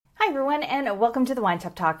everyone, and welcome to the Wine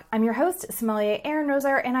Shop Talk. I'm your host, sommelier Erin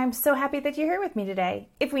Rosar, and I'm so happy that you're here with me today.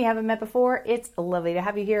 If we haven't met before, it's lovely to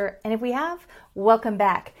have you here, and if we have, welcome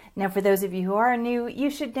back. Now, for those of you who are new, you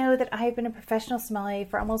should know that I have been a professional sommelier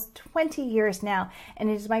for almost 20 years now, and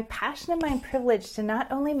it is my passion and my privilege to not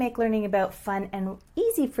only make learning about fun and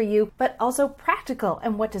easy for you, but also practical.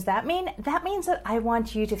 And what does that mean? That means that I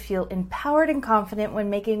want you to feel empowered and confident when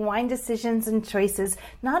making wine decisions and choices,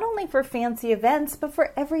 not only for fancy events, but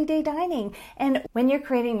for everyday dining and when you're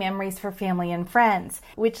creating memories for family and friends,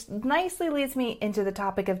 which nicely leads me into the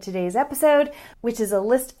topic of today's episode, which is a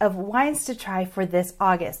list of wines to try for this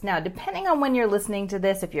August. Now, depending on when you're listening to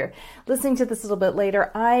this, if you're listening to this a little bit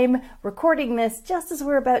later, I'm recording this just as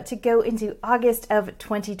we're about to go into August of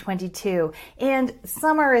 2022, and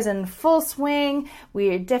summer is in full swing.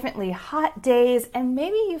 We're definitely hot days, and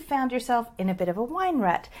maybe you found yourself in a bit of a wine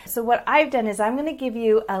rut. So what I've done is I'm going to give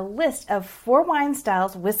you a list of 4 wine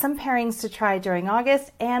styles with some pairings to try during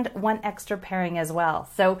August and one extra pairing as well.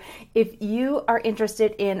 So if you are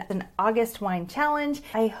interested in an August wine challenge,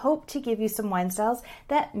 I hope to give you some wine styles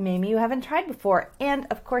that maybe you haven't tried before, and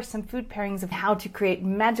of course some food pairings of how to create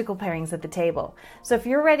magical pairings at the table. So if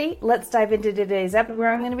you're ready, let's dive into today's episode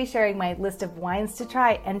where I'm going to be sharing my list of wines to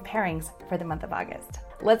try and pairings for the month of August.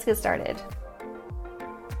 Let's get started.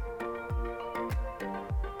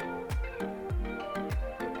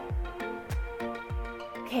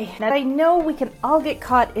 Okay, now I know we can all get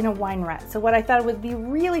caught in a wine rut, so what I thought would be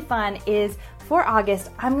really fun is for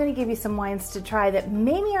August, I'm going to give you some wines to try that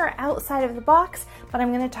maybe are outside of the box, but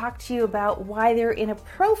I'm going to talk to you about why they're in a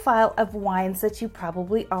profile of wines that you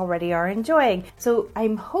probably already are enjoying. So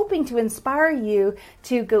I'm hoping to inspire you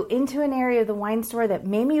to go into an area of the wine store that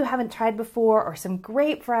maybe you haven't tried before, or some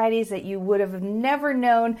great varieties that you would have never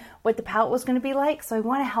known what the palate was going to be like. So I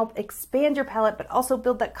want to help expand your palate, but also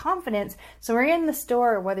build that confidence. So we're in the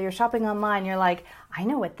store, or whether you're shopping online, you're like, I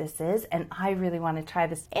know what this is, and I really want to try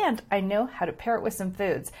this, and I know how to pair it with some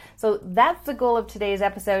foods. So that's the goal of today's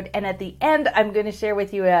episode, and at the end, I'm going to share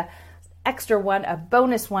with you a extra one, a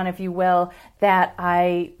bonus one, if you will, that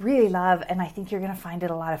I really love, and I think you're going to find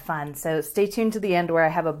it a lot of fun. So stay tuned to the end where I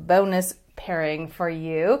have a bonus pairing for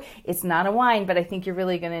you. It's not a wine, but I think you're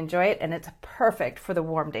really going to enjoy it, and it's perfect for the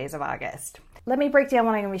warm days of August. Let me break down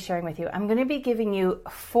what I'm going to be sharing with you. I'm going to be giving you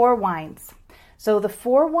 4 wines. So the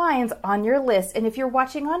 4 wines on your list, and if you're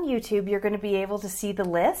watching on YouTube, you're going to be able to see the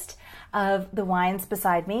list of the wines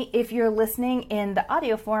beside me. If you're listening in the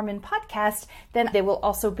audio form in podcast, then they will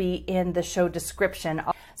also be in the show description.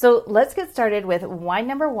 So let's get started with wine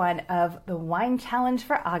number 1 of the wine challenge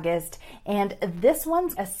for August. And this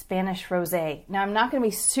one's a Spanish rosé. Now, I'm not going to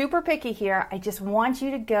be super picky here. I just want you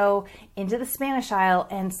to go into the Spanish aisle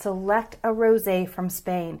and select a rosé from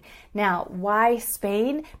Spain. Now, why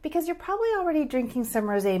Spain? Because you're probably already drinking some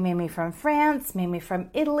rosé, maybe from France, maybe from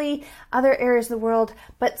Italy, other areas of the world,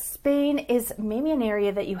 but Spain is maybe an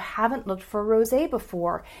area that you haven't looked for rosé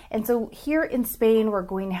before. And so here in Spain, we're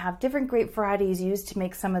going to have different grape varieties used to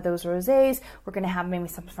make some of those rosés. We're going to have maybe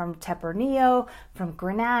some from Tempranillo, from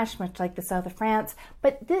Grenache, much like the south of France.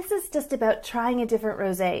 But this is just about trying a different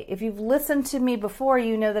rosé. If you've listened to me before,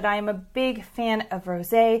 you know that I am a big fan of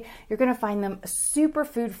rosé. You're going to find them super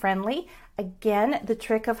food friendly. Again, the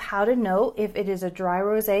trick of how to know if it is a dry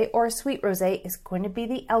rosé or a sweet rosé is going to be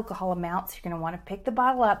the alcohol amount. So you're going to want to pick the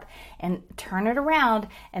bottle up and turn it around.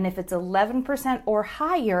 And if it's 11% or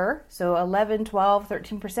higher, so 11, 12,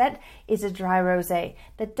 13%, is a dry rosé.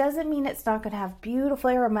 That doesn't mean it's not going to have beautiful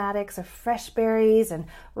aromatics of fresh berries and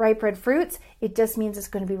ripe red fruits. It just means it's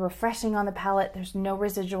going to be refreshing on the palate. There's no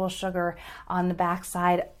residual sugar on the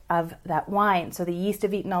backside of that wine. So the yeast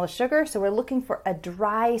have eaten all the sugar, so we're looking for a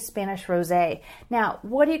dry Spanish rosé. Now,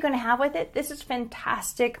 what are you going to have with it? This is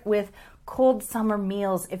fantastic with cold summer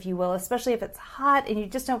meals, if you will, especially if it's hot and you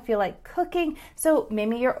just don't feel like cooking. So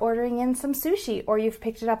maybe you're ordering in some sushi, or you've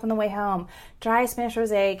picked it up on the way home. Dry Spanish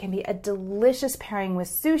rosé can be a delicious pairing with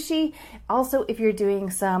sushi. Also, if you're doing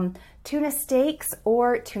some tuna steaks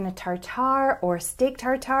or tuna tartare or steak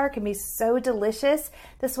tartare, can be so delicious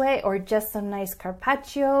this way, or just some nice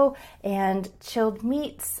carpaccio and chilled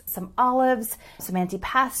meats, some olives, some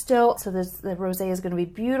antipasto. So the rosé is going to be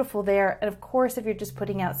beautiful there. And of course, if you're just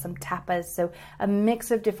putting out some tapas, so a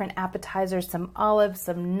mix of different appetizers, some olives,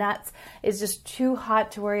 some nuts. It's just too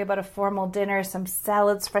hot to worry about a formal dinner, some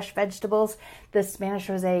salads, fresh vegetables. the Spanish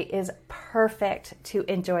rosé is perfect to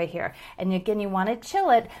enjoy here. And again, you want to chill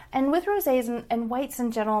it. And with rosés and whites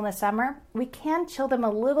in general in the summer, we can chill them a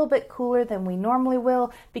little bit cooler than we normally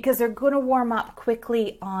will because they're going to warm up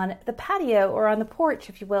quickly on the patio or on the porch,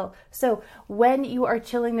 if you will. So when you are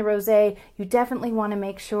chilling the rosé, you definitely want to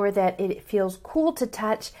make sure that it feels cool to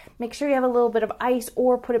touch. Make sure you have a little bit of ice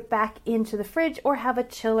or put it back into the fridge or have a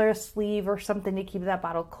chiller sleeve or something to keep that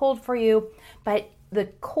bottle cold for you. But the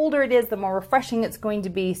colder it is, the more refreshing it's going to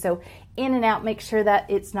be. So in and out, make sure that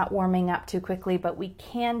it's not warming up too quickly, but we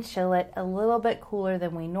can chill it a little bit cooler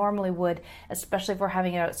than we normally would, especially if we're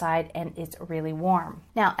having it outside and it's really warm.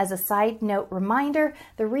 Now, as a side note reminder,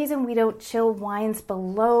 the reason we don't chill wines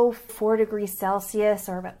below 4 degrees Celsius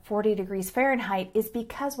or about 40 degrees Fahrenheit is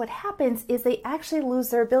because what happens is they actually lose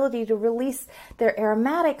their ability to release their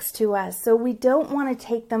aromatics to us. So we don't want to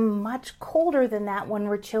take them much colder than that when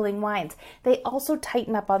we're chilling wines. They also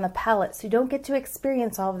tighten up on the palate, so you don't get to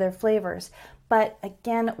experience all of their flavors. But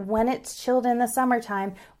again, when it's chilled in the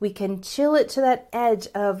summertime, we can chill it to that edge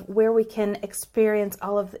of where we can experience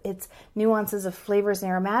all of its nuances of flavors and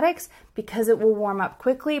aromatics because it will warm up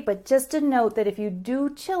quickly. But just to note that if you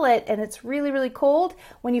do chill it and it's really, really cold,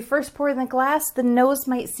 when you first pour in the glass, the nose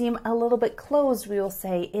might seem a little bit closed, we will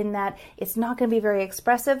say, in that it's not going to be very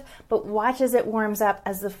expressive, but watch as it warms up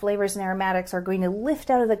as the flavors and aromatics are going to lift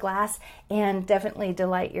out of the glass and definitely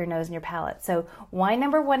delight your nose and your palate. So wine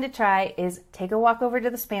number 1 to try is take a walk over to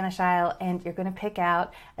the Spanish aisle and you're going to pick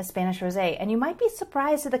out a Spanish rosé. And you might be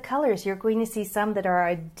surprised at the colors. You're going to see some that are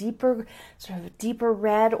a deeper, sort of deeper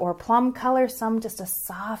red or plum color, some just a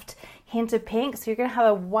soft hint of pink. So you're going to have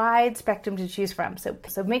a wide spectrum to choose from. So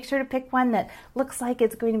make sure to pick one that looks like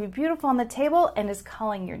it's going to be beautiful on the table and is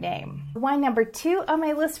calling your name. Wine number 2 on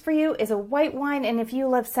my list for you is a white wine. And if you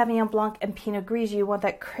love Sauvignon Blanc and Pinot Grigio, you want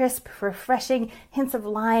that crisp, refreshing hints of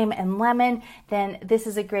lime and lemon, then this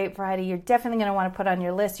is a great variety. You're definitely going to want to put on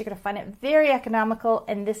your list. You're going to find it very economical.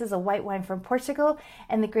 And this is a white wine from Portugal.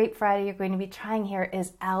 And the grape variety you're going to be trying here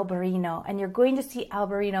is Albarino. And you're going to see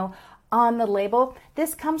Albarino on the label.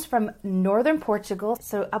 This comes from northern Portugal,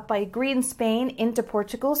 so up by Green Spain into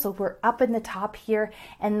Portugal. So we're up in the top here,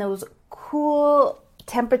 and those cool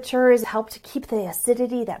temperatures help to keep the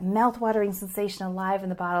acidity, that mouth-watering sensation alive in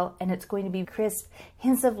the bottle, and it's going to be crisp,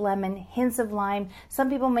 hints of lemon, hints of lime. Some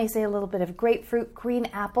people may say a little bit of grapefruit, green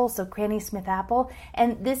apple, so Granny Smith apple,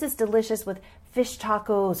 and this is delicious with fish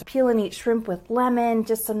tacos, peel and eat shrimp with lemon,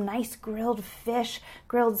 just some nice grilled fish,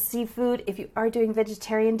 grilled seafood. If you are doing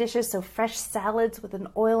vegetarian dishes, so fresh salads with an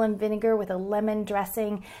oil and vinegar with a lemon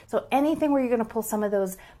dressing. So anything where you're going to pull some of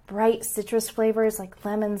those bright citrus flavors like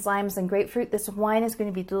lemons, limes, and grapefruit, this wine is going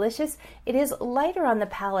to be delicious. It is lighter on the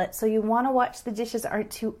palate, so you want to watch the dishes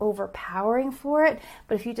aren't too overpowering for it.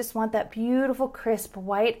 But if you just want that beautiful, crisp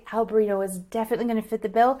white, Albarino is definitely going to fit the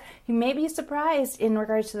bill. You may be surprised in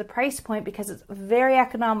regards to the price point because it's very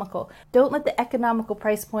economical. Don't let the economical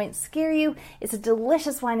price point scare you. It's a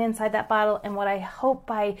delicious wine inside that bottle, and what I hope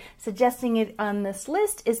by suggesting it on this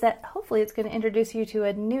list is that hopefully it's going to introduce you to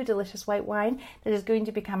a new delicious white wine that is going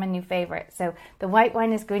to become a new favorite. So the white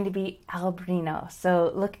wine is going to be Albarino.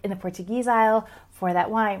 So look in the Portuguese aisle for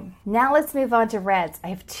that wine. Now let's move on to reds. I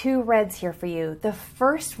have 2 reds here for you. The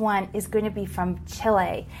first one is going to be from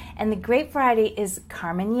Chile, and the grape variety is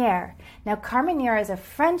Carmenere. Now Carmenere is a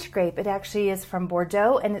French grape. It actually is from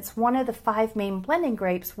Bordeaux, and it's one of the 5 main blending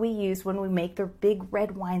grapes we use when we make the big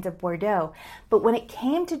red wines of Bordeaux. But when it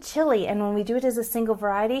came to Chile, and when we do it as a single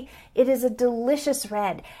variety, it is a delicious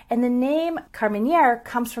red. And the name Carmenere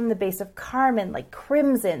comes from the base of carmine, like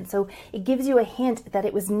crimson. So it gives you a hint that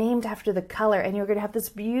it was named after the color, and you're going to have this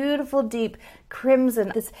beautiful deep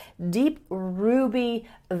crimson, this deep ruby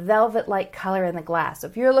velvet-like color in the glass. So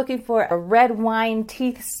if you're looking for a red wine,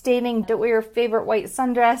 teeth staining, don't wear your favorite white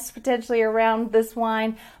sundress potentially around this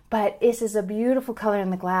wine, but this is a beautiful color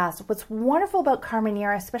in the glass. What's wonderful about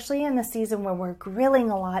Carmenere, especially in the season where we're grilling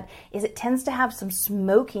a lot, is it tends to have some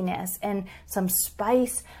smokiness and some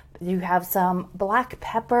spice. You have some black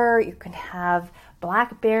pepper, you can have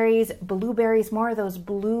blackberries, blueberries, more of those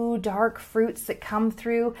blue dark fruits that come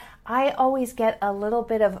through. I always get a little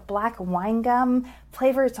bit of black wine gum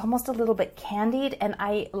flavor. It's almost a little bit candied, and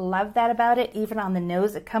I love that about it. Even on the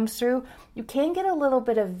nose it comes through. You can get a little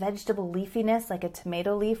bit of vegetable leafiness like a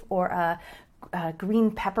tomato leaf or a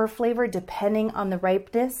green pepper flavor depending on the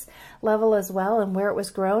ripeness level as well and where it was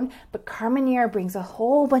grown. But Carmenere brings a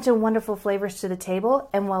whole bunch of wonderful flavors to the table.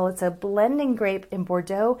 And while it's a blending grape in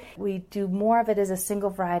Bordeaux, we do more of it as a single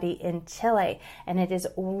variety in Chile, and it is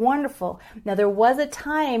wonderful. Now, there was a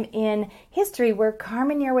time in history where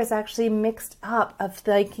Carmenere was actually mixed up of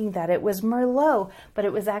thinking that it was Merlot, but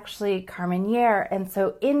it was actually Carmenere. And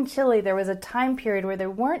so in Chile, there was a time period where they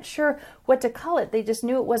weren't sure what to call it. They just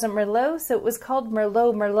knew it wasn't Merlot, so it was called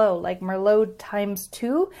Merlot, like Merlot times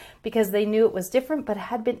 2, because they knew it was different, but it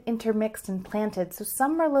had been intermixed and planted. So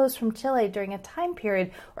some Merlots from Chile during a time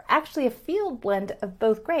period were actually a field blend of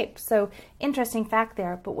both grapes. So interesting fact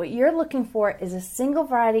there. But what you're looking for is a single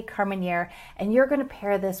variety Carmenere, and you're going to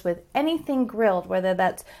pair this with anything grilled, whether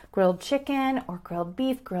that's grilled chicken or grilled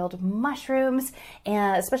beef, grilled mushrooms,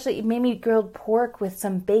 and especially maybe grilled pork with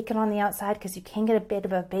some bacon on the outside, because you can get a bit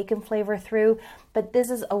of a bacon flavor through. But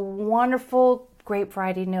this is a wonderful grape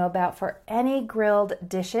variety to know about for any grilled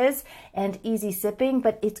dishes and easy sipping.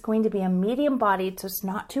 But it's going to be a medium bodied, so it's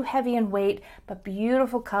not too heavy in weight, but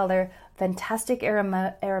beautiful color, fantastic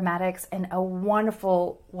aromatics, and a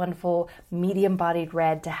wonderful, wonderful medium-bodied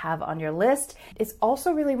red to have on your list. It's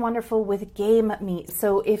also really wonderful with game meat.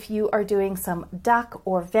 So if you are doing some duck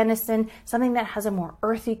or venison, something that has a more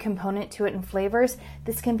earthy component to it in flavors,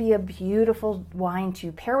 this can be a beautiful wine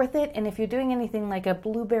to pair with it. And if you're doing anything like a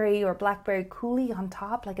blueberry or blackberry coulis on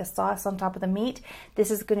top, like a sauce on top of the meat,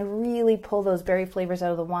 this is going to really pull those berry flavors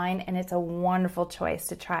out of the wine, and it's a wonderful choice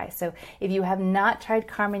to try. So if you have not tried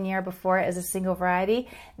Carmenere before as a single variety,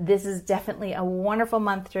 this is definitely a wonderful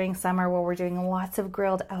month during summer where we're doing lots of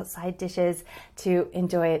grilled outside dishes to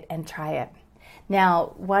enjoy it and try it.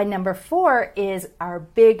 Now, wine number 4 is our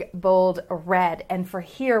big, bold red. And for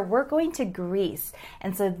here, we're going to Greece.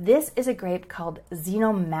 And so this is a grape called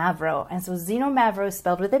Xinomavro. And so Xinomavro is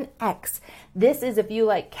spelled with an X. This is, if you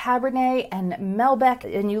like Cabernet and Malbec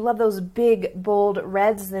and you love those big, bold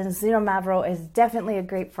reds, then Xinomavro is definitely a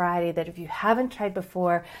grape variety that if you haven't tried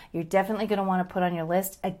before, you're definitely going to want to put on your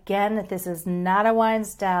list. Again, this is not a wine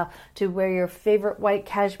style to wear your favorite white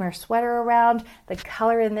cashmere sweater around. The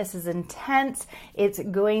color in this is intense. It's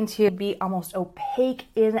going to be almost opaque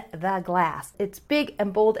in the glass. It's big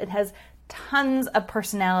and bold. It has tons of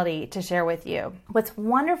personality to share with you. What's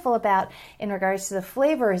wonderful about in regards to the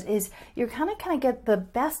flavors is you're kind of get the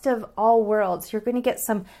best of all worlds. You're going to get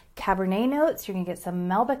some Cabernet notes, you're going to get some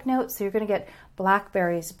Malbec notes, so you're going to get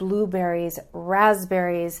blackberries, blueberries,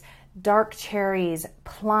 raspberries, dark cherries,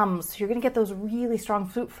 plums. So you're going to get those really strong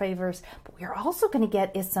fruit flavors. But what you're also going to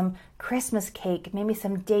get is some Christmas cake, maybe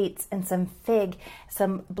some dates and some fig,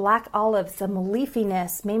 some black olives, some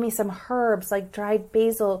leafiness, maybe some herbs like dried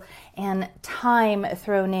basil and thyme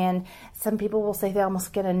thrown in. Some people will say they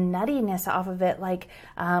almost get a nuttiness off of it, like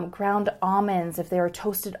ground almonds, if they are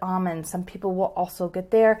toasted almonds. Some people will also get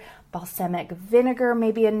there. Balsamic vinegar,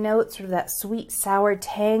 maybe a note, sort of that sweet sour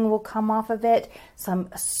tang will come off of it. Some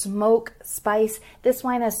smoke, spice. This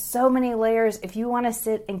wine has so many layers. If you want to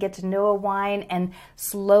sit and get to know a wine and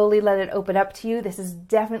slowly let it open up to you, this is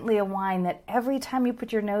definitely a wine that every time you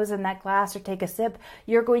put your nose in that glass or take a sip,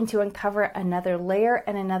 you're going to uncover another layer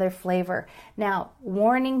and another flavor. Now,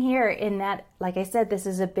 warning here in that, like I said, this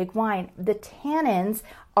is a big wine. The tannins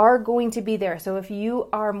are going to be there. So if you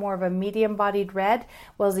are more of a medium-bodied red,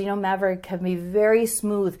 well, Xinomavro can be very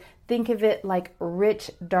smooth. Think of it like rich,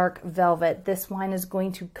 dark velvet. This wine is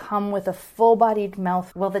going to come with a full-bodied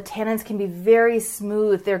mouth. Well, the tannins can be very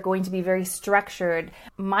smooth. They're going to be very structured.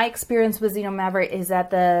 My experience with Xinomavro is that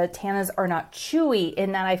the tannins are not chewy,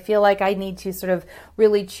 in that I feel like I need to sort of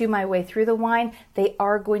really chew my way through the wine. They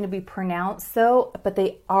are going to be pronounced though, but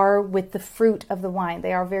they are with the fruit of the wine.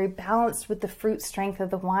 They are very balanced with the fruit strength of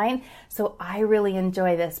the wine. So I really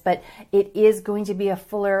enjoy this, but it is going to be a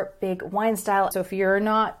fuller, big wine style. So if you're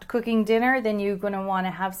not cooking dinner, then you're going to want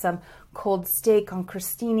to have some cold steak on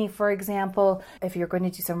crostini, for example. If you're going to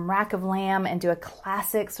do some rack of lamb and do a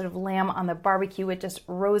classic sort of lamb on the barbecue with just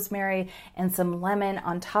rosemary and some lemon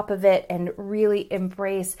on top of it and really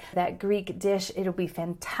embrace that Greek dish, it'll be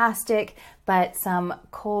fantastic. But some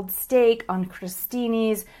cold steak on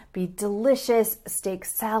crostinis be delicious. Steak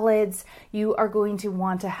salads, you are going to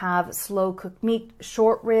want to have slow cooked meat,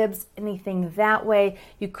 short ribs, anything that way.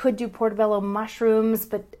 You could do portobello mushrooms,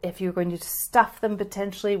 but if you're going to stuff them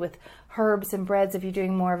potentially with herbs and breads, if you're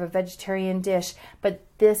doing more of a vegetarian dish, but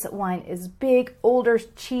This wine is big, older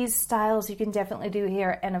cheese styles you can definitely do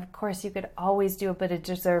here. And of course, you could always do a bit of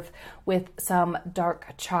dessert with some dark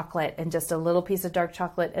chocolate, and just a little piece of dark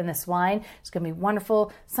chocolate in this wine. It's going to be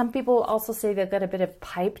wonderful. Some people also say they've got a bit of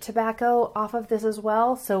pipe tobacco off of this as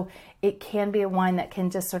well. So it can be a wine that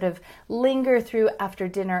can just sort of linger through after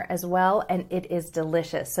dinner as well, and it is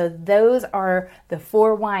delicious. So those are the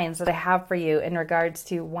 4 wines that I have for you in regards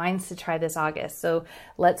to wines to try this August. So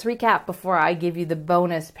let's recap before I give you the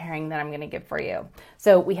bonus pairing that I'm going to give for you.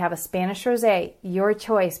 So we have a Spanish rosé, your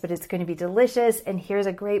choice, but it's going to be delicious. And here's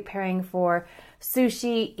a great pairing for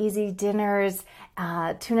sushi, easy dinners,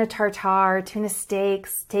 tuna tartare, tuna steak,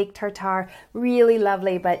 steak tartare, really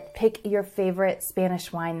lovely, but pick your favorite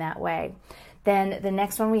Spanish wine that way. Then the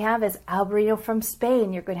next one we have is Albariño from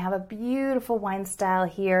Spain. You're going to have a beautiful wine style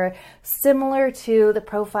here, similar to the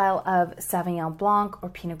profile of Sauvignon Blanc or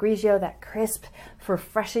Pinot Grigio, that crisp,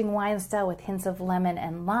 refreshing wine style with hints of lemon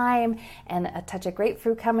and lime and a touch of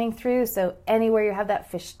grapefruit coming through. So anywhere you have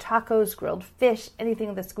that, fish tacos, grilled fish, anything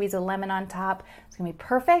with a squeeze of lemon on top, it's going to be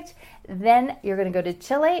perfect. Then you're going to go to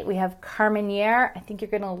Chile. We have Carmenere. I think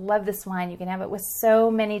you're going to love this wine. You can have it with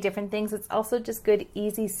so many different things. It's also just good,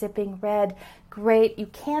 easy sipping red. Great. You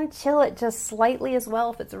can chill it just slightly as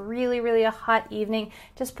well. If it's really, really a hot evening,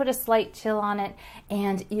 just put a slight chill on it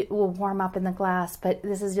and it will warm up in the glass. But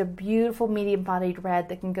this is a beautiful medium bodied red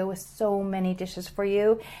that can go with so many dishes for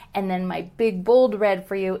you. And then my big bold red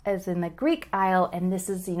for you is in the Greek aisle, and this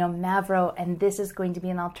is, Mavro, and this is going to be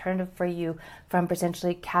an alternative for you from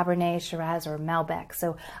potentially Cabernet, Shiraz, or Malbec.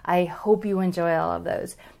 So I hope you enjoy all of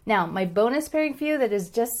those. Now, my bonus pairing for you that is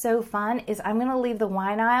just so fun is I'm going to leave the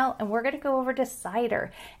wine aisle and we're going to go over to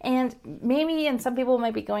cider. And some people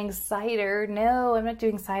might be going, cider? No, I'm not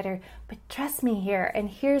doing cider. But trust me here, and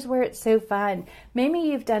here's where it's so fun. Maybe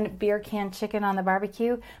you've done beer can chicken on the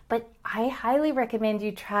barbecue, but I highly recommend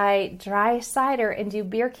you try dry cider and do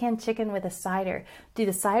beer can chicken with a cider. Do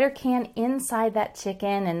the cider can inside that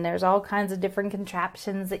chicken, and there's all kinds of different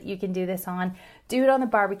contraptions that you can do this on. Do it on the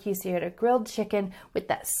barbecue, so you had a grilled chicken with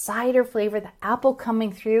that cider flavor, the apple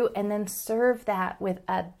coming through, and then serve that with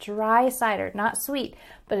a dry cider, not sweet,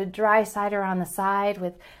 but a dry cider on the side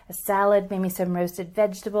with a salad, maybe some roasted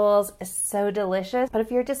vegetables. It's so delicious. But if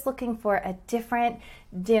you're just looking for a different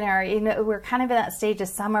dinner, we're kind of in that stage of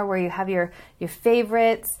summer where you have your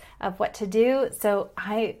favorites of what to do. So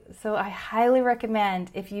I highly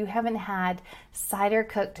recommend, if you haven't had cider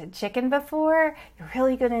cooked chicken before, you're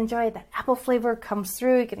really going to enjoy it. That apple flavor comes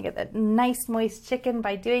through. You're going to get that nice moist chicken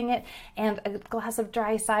by doing it, and a glass of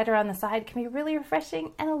dry cider on the side can be really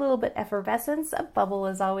refreshing and a little bit effervescence. A bubble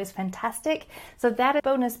is always fantastic. So that is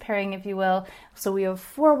bonus pairing, if you will. So we have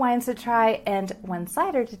 4 wines to try and 1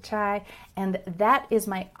 cider to try, and that is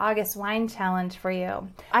my August wine challenge for you.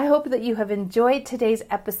 I hope that you have enjoyed today's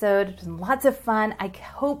episode. It's been lots of fun. I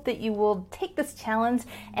hope that you will take this challenge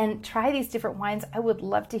and try these different wines. I would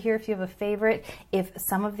love to hear if you have a favorite, if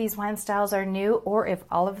some of these wine styles are new, or if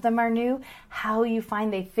all of them are new, how you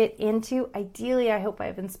find they fit into. Ideally, I hope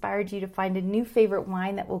I've inspired you to find a new favorite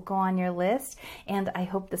wine that will go on your list, and I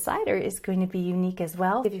hope the cider is going to be unique as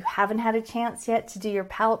well. If you haven't had a chance yet to do your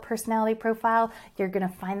palate personality profile, you're going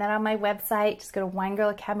to find that on my website. Just go to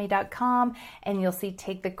winegirlacademy.com and you'll see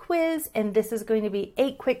Take the Quiz, and this is going to be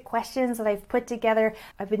 8 quick questions that I've put together.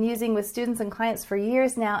 I've been using with students and clients for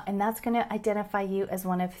years now, and that's going to identify you as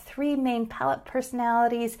one of 3 main palate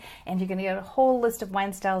personalities, and you're going to get a whole list of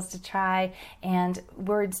wine styles to try and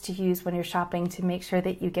words to use when you're shopping to make sure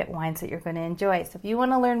that you get wines that you're going to enjoy. So if you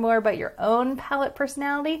want to learn more about your own palate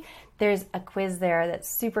personality, there's a quiz there that's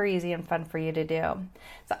super easy and fun for you to do.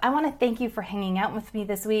 So I want to thank you for hanging out with me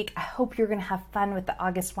this week. I hope you're going to have fun with the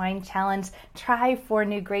August Wine Challenge. Try 4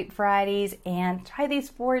 new grape varieties and try these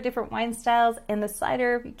 4 different wine styles and the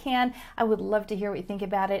cider if you can. I would love to hear what you think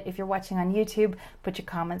about it. If you're watching on YouTube, put your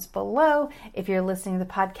comments below. If you're listening to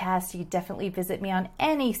the podcast, you definitely visit me on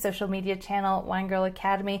any social media channel, Wine Girl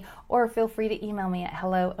Academy, or feel free to email me at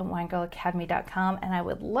hello@winegirlacademy.com, and I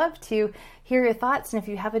would love to hear your thoughts. And if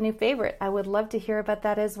you have a new favorite, I would love to hear about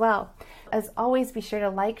that as well. As always, be sure to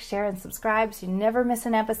like, share, and subscribe so you never miss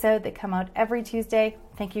an episode. They come out every Tuesday.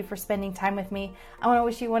 Thank you for spending time with me. I want to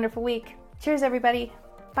wish you a wonderful week. Cheers, everybody.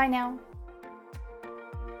 Bye now.